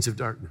everlasting chains of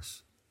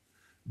darkness.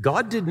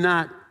 God did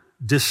not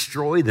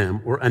destroy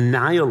them or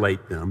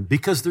annihilate them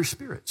because they're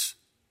spirits,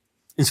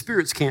 and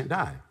spirits can't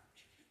die.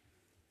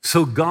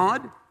 So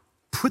God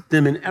put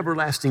them in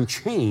everlasting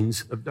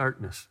chains of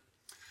darkness.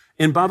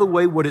 And by the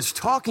way, what it's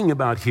talking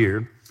about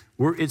here,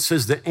 where it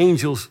says the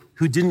angels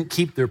who didn't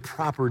keep their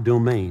proper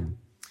domain,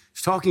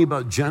 it's talking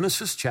about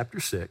Genesis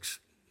chapter 6,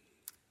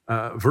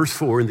 verse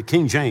 4 in the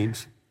King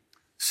James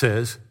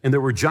says, and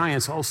there were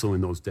giants also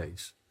in those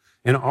days,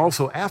 and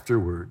also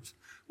afterwards,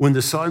 when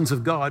the sons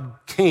of God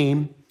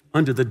came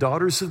unto the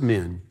daughters of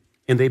men,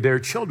 and they bare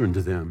children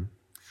to them,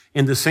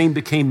 and the same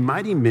became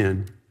mighty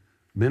men,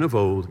 men of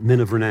old, men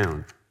of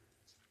renown.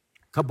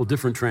 A couple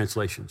different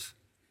translations.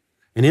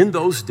 And in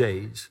those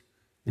days,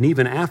 and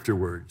even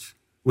afterwards,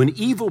 when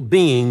evil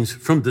beings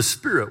from the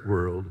spirit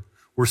world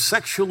were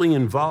sexually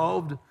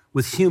involved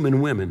with human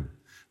women,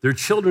 their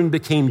children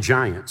became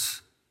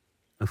giants,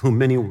 of whom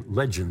many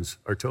legends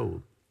are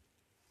told.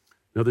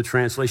 Another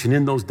translation,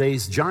 in those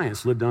days,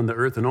 giants lived on the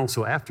earth and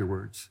also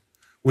afterwards,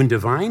 when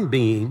divine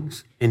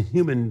beings and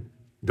human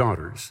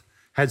daughters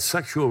had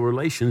sexual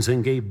relations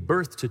and gave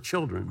birth to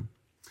children.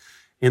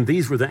 And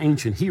these were the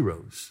ancient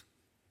heroes,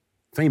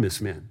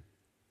 famous men.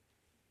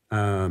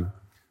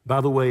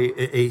 By the way,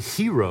 a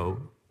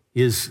hero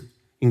is,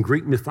 in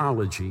Greek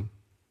mythology,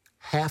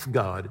 half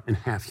God and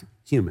half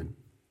human.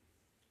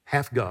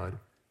 Half God,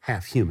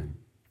 half human.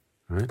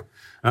 All right?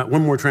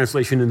 One more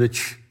translation, in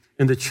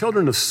the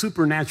children of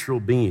supernatural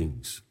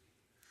beings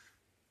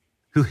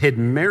who had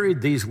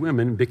married these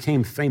women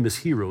became famous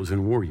heroes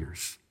and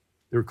warriors.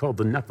 They were called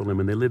the Nephilim,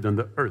 and they lived on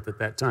the earth at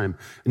that time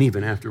and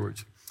even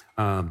afterwards.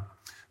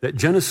 That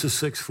Genesis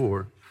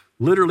 6:4,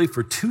 literally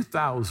for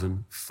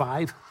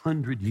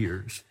 2,500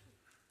 years,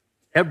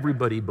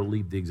 everybody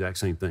believed the exact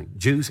same thing.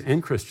 Jews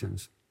and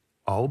Christians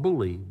all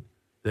believed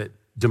that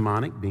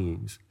demonic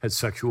beings had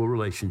sexual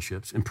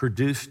relationships and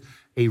produced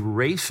a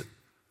race,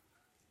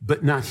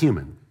 but not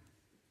human.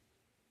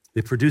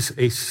 They produced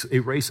a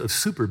race of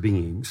super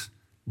beings,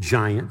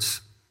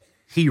 giants,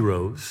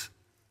 heroes,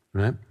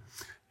 right?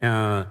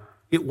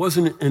 It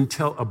wasn't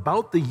until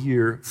about the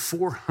year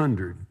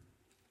 400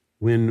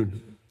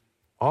 when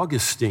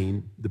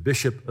Augustine, the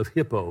bishop of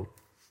Hippo,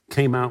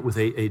 came out with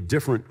a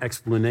different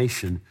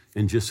explanation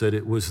and just said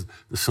it was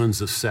the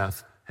sons of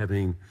Seth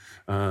having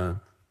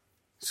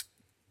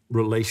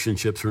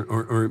relationships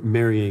or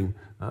marrying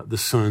the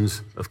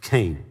sons of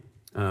Cain,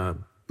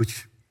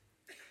 which,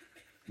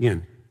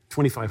 again,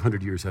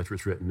 2,500 years after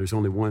it's written, there's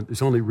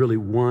only really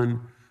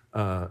one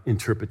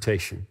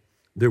interpretation.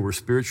 There were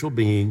spiritual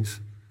beings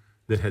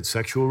that had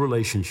sexual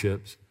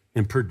relationships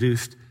and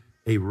produced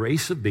a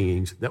race of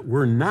beings that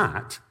were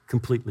not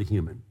completely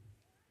human.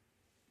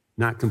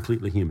 Not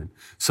completely human.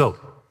 So,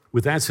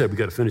 with that said, we've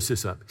got to finish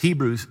this up.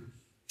 Hebrews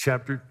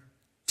chapter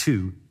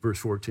 2, verse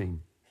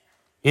 14.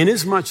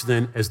 Inasmuch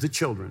then as the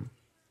children,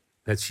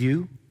 that's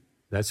you,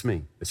 that's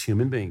me, that's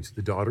human beings,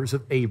 the daughters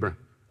of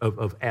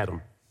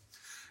Adam,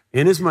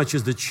 inasmuch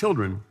as the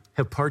children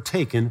have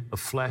partaken of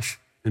flesh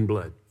and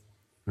blood,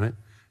 right?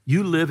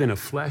 You live in a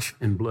flesh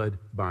and blood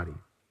body.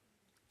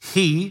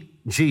 He,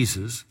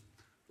 Jesus,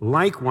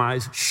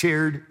 likewise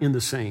shared in the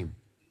same,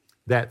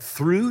 that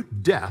through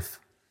death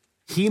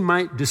he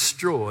might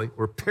destroy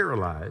or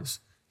paralyze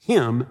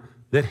him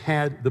that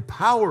had the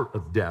power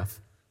of death,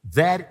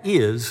 that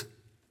is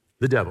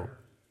the devil.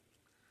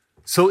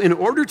 So in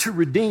order to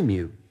redeem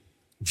you,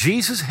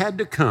 Jesus had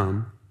to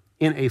come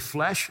in a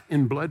flesh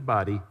and blood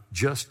body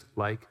just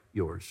like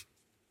yours.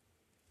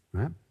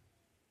 Right?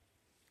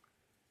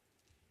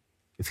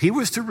 If he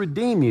was to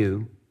redeem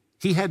you,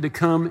 he had to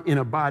come in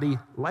a body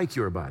like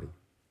your body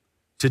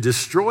to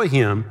destroy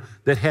him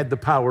that had the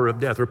power of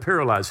death or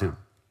paralyze him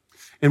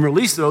and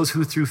release those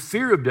who through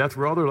fear of death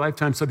were all their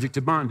lifetime subject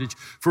to bondage.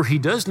 For he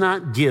does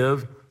not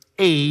give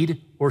aid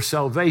or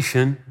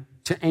salvation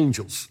to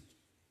angels,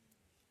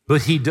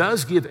 but he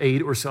does give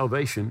aid or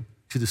salvation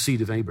to the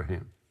seed of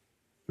Abraham.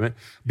 Right?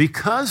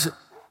 Because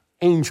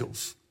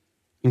angels,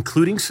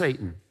 including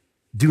Satan,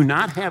 do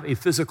not have a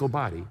physical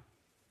body,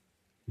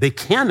 they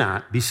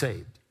cannot be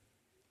saved.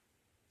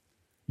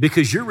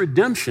 Because your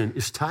redemption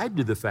is tied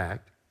to the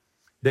fact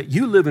that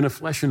you live in a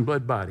flesh and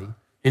blood body,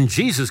 and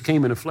Jesus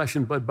came in a flesh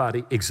and blood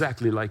body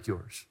exactly like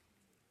yours.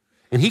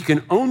 And he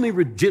can only,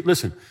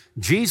 listen,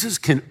 Jesus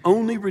can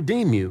only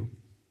redeem you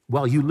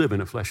while you live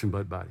in a flesh and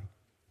blood body.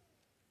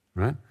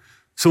 Right?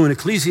 So in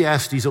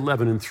Ecclesiastes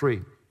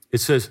 11:3, it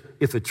says,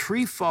 if a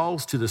tree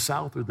falls to the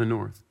south or the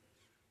north,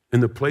 in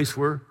the place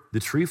where the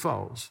tree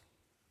falls,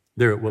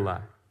 there it will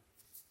lie.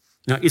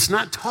 Now, it's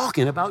not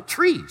talking about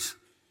trees.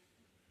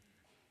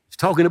 It's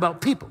talking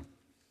about people.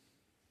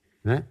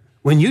 Right?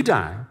 When you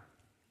die,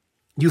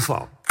 you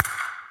fall.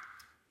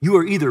 You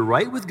are either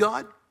right with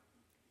God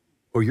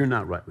or you're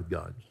not right with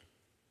God.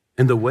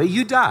 And the way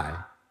you die,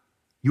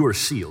 you are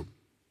sealed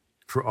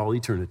for all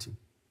eternity.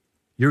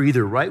 You're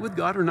either right with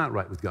God or not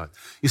right with God.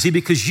 You see,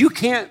 because you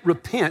can't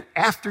repent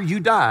after you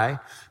die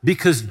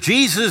because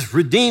Jesus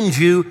redeemed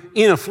you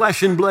in a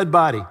flesh and blood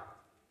body.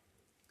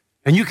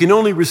 And you can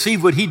only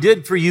receive what he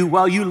did for you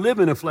while you live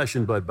in a flesh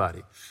and blood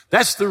body.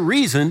 That's the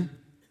reason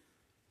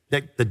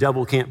that the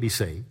devil can't be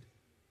saved,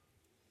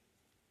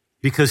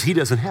 because he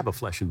doesn't have a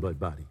flesh and blood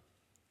body.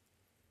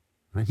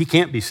 Right? He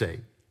can't be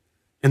saved.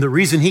 And the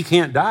reason he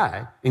can't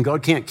die and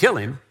God can't kill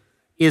him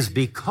is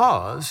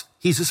because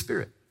he's a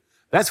spirit.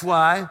 That's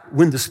why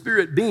when the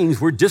spirit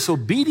beings were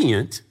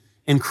disobedient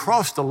and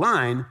crossed the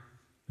line,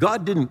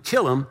 God didn't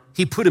kill them.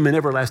 He put them in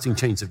everlasting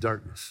chains of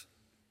darkness.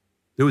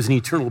 There was an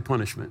eternal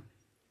punishment,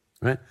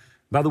 right?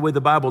 By the way,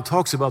 the Bible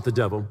talks about the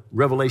devil,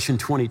 Revelation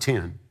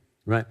 20:10,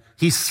 right?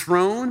 He's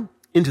thrown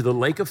into the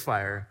lake of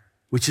fire,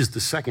 which is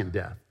the second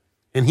death,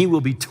 and he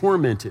will be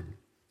tormented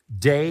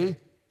day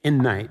and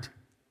night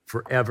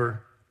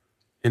forever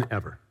and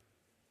ever,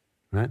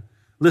 right?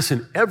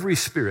 Listen, every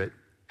spirit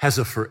has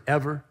a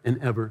forever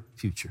and ever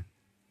future.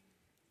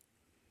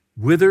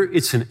 Whether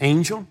it's an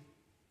angel,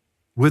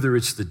 whether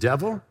it's the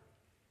devil,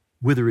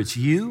 whether it's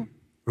you,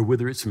 or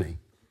whether it's me.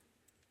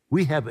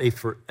 We have a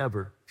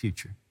forever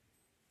future,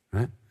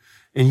 right?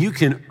 And you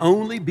can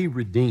only be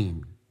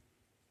redeemed,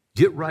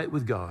 get right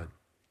with God,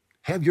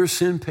 have your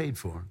sin paid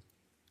for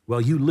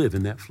while you live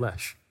in that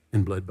flesh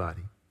and blood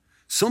body.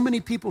 So many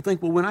people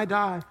think, well, when I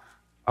die,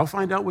 I'll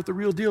find out what the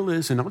real deal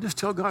is and I'll just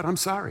tell God, I'm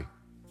sorry.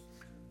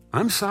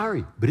 I'm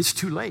sorry, but it's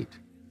too late.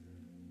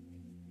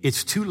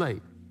 It's too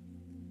late.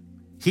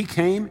 He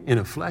came in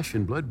a flesh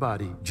and blood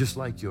body just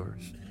like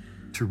yours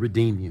to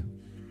redeem you.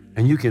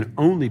 And you can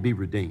only be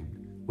redeemed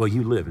while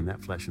you live in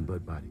that flesh and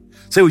blood body.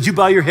 So would you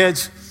bow your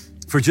heads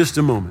for just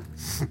a moment?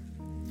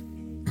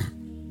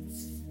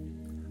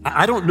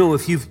 I don't know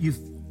if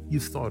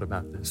you've thought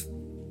about this,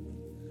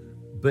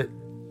 but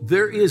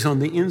there is on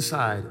the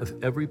inside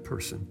of every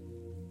person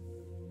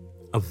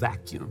a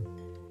vacuum.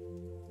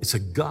 It's a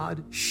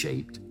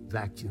God-shaped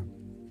vacuum.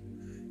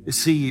 You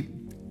see,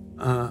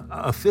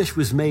 a fish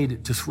was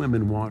made to swim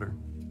in water.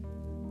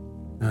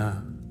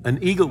 An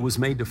eagle was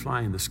made to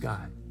fly in the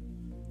sky.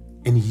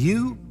 And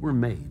you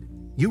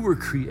were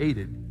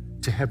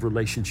created to have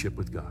relationship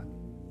with God.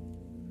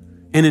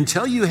 And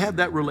until you have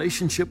that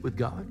relationship with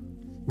God,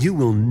 you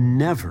will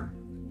never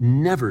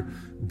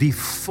be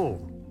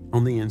full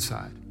on the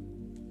inside.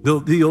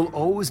 You'll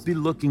always be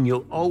looking,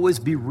 you'll always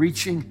be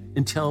reaching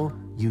until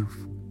you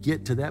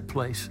get to that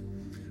place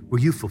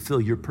where you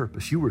fulfill your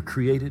purpose. You were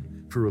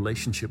created for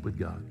relationship with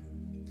God.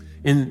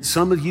 And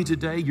some of you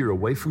today, you're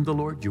away from the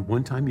Lord.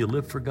 One time you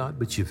lived for God,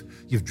 but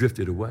you've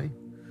drifted away.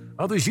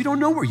 Others, you don't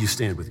know where you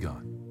stand with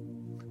God.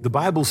 The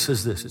Bible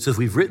says this. It says,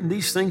 we've written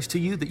these things to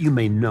you that you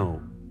may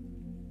know,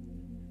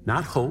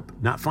 not hope,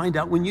 not find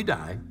out when you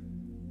die,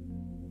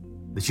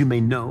 that you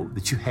may know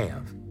that you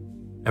have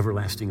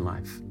everlasting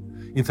life.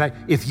 In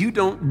fact, if you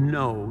don't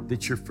know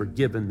that you're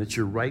forgiven, that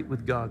you're right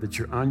with God, that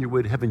you're on your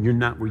way to heaven, you're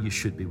not where you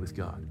should be with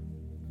God.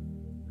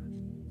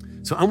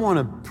 So I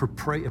want to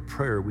pray a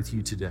prayer with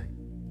you today.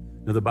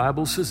 Now, the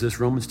Bible says this,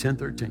 Romans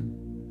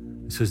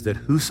 10:13. It says that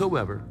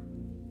whosoever,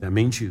 that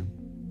means you,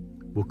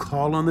 will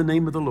call on the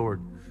name of the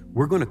Lord.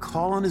 We're going to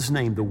call on his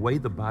name the way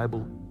the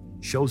Bible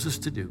shows us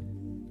to do.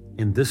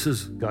 And this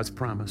is God's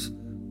promise,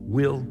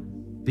 will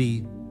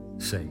be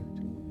saved.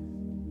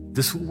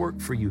 This will work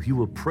for you. You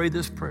will pray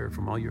this prayer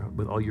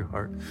with all your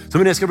heart. So I'm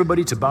going to ask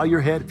everybody to bow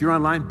your head. If you're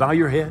online, bow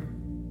your head.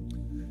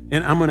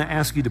 And I'm going to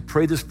ask you to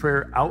pray this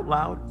prayer out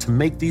loud, to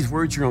make these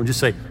words your own. Just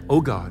say,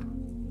 oh God,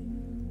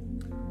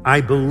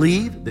 I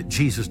believe that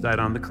Jesus died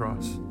on the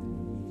cross.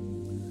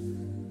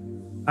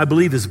 I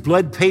believe his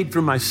blood paid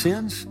for my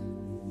sins.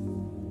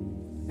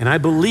 And I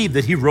believe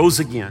that he rose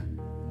again,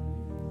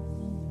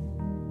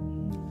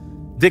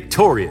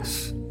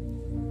 victorious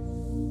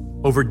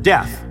over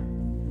death,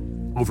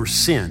 over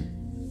sin,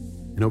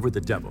 and over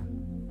the devil.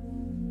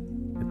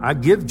 And I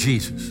give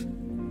Jesus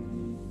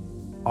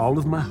all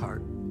of my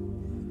heart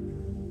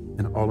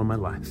and all of my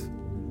life.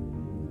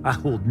 I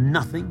hold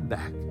nothing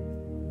back.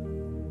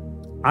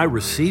 I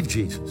receive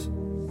Jesus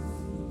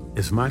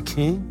as my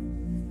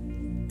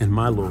King and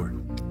my Lord.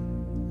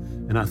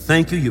 And I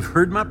thank you, you've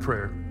heard my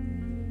prayer,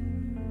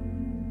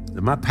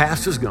 that my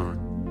past is gone,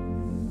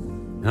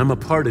 and I'm a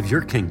part of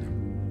your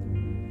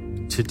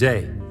kingdom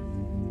today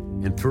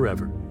and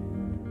forever.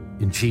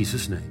 In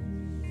Jesus'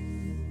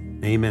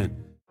 name, amen.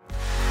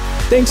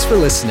 Thanks for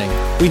listening.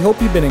 We hope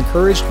you've been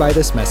encouraged by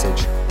this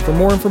message. For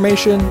more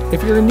information,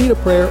 if you're in need of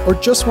prayer or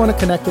just want to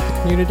connect with the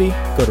community,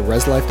 go to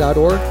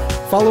reslife.org,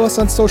 follow us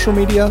on social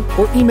media,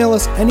 or email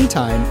us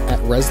anytime at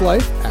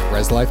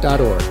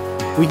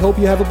reslife@reslife.org. We hope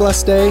you have a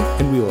blessed day,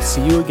 and we will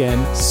see you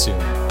again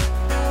soon.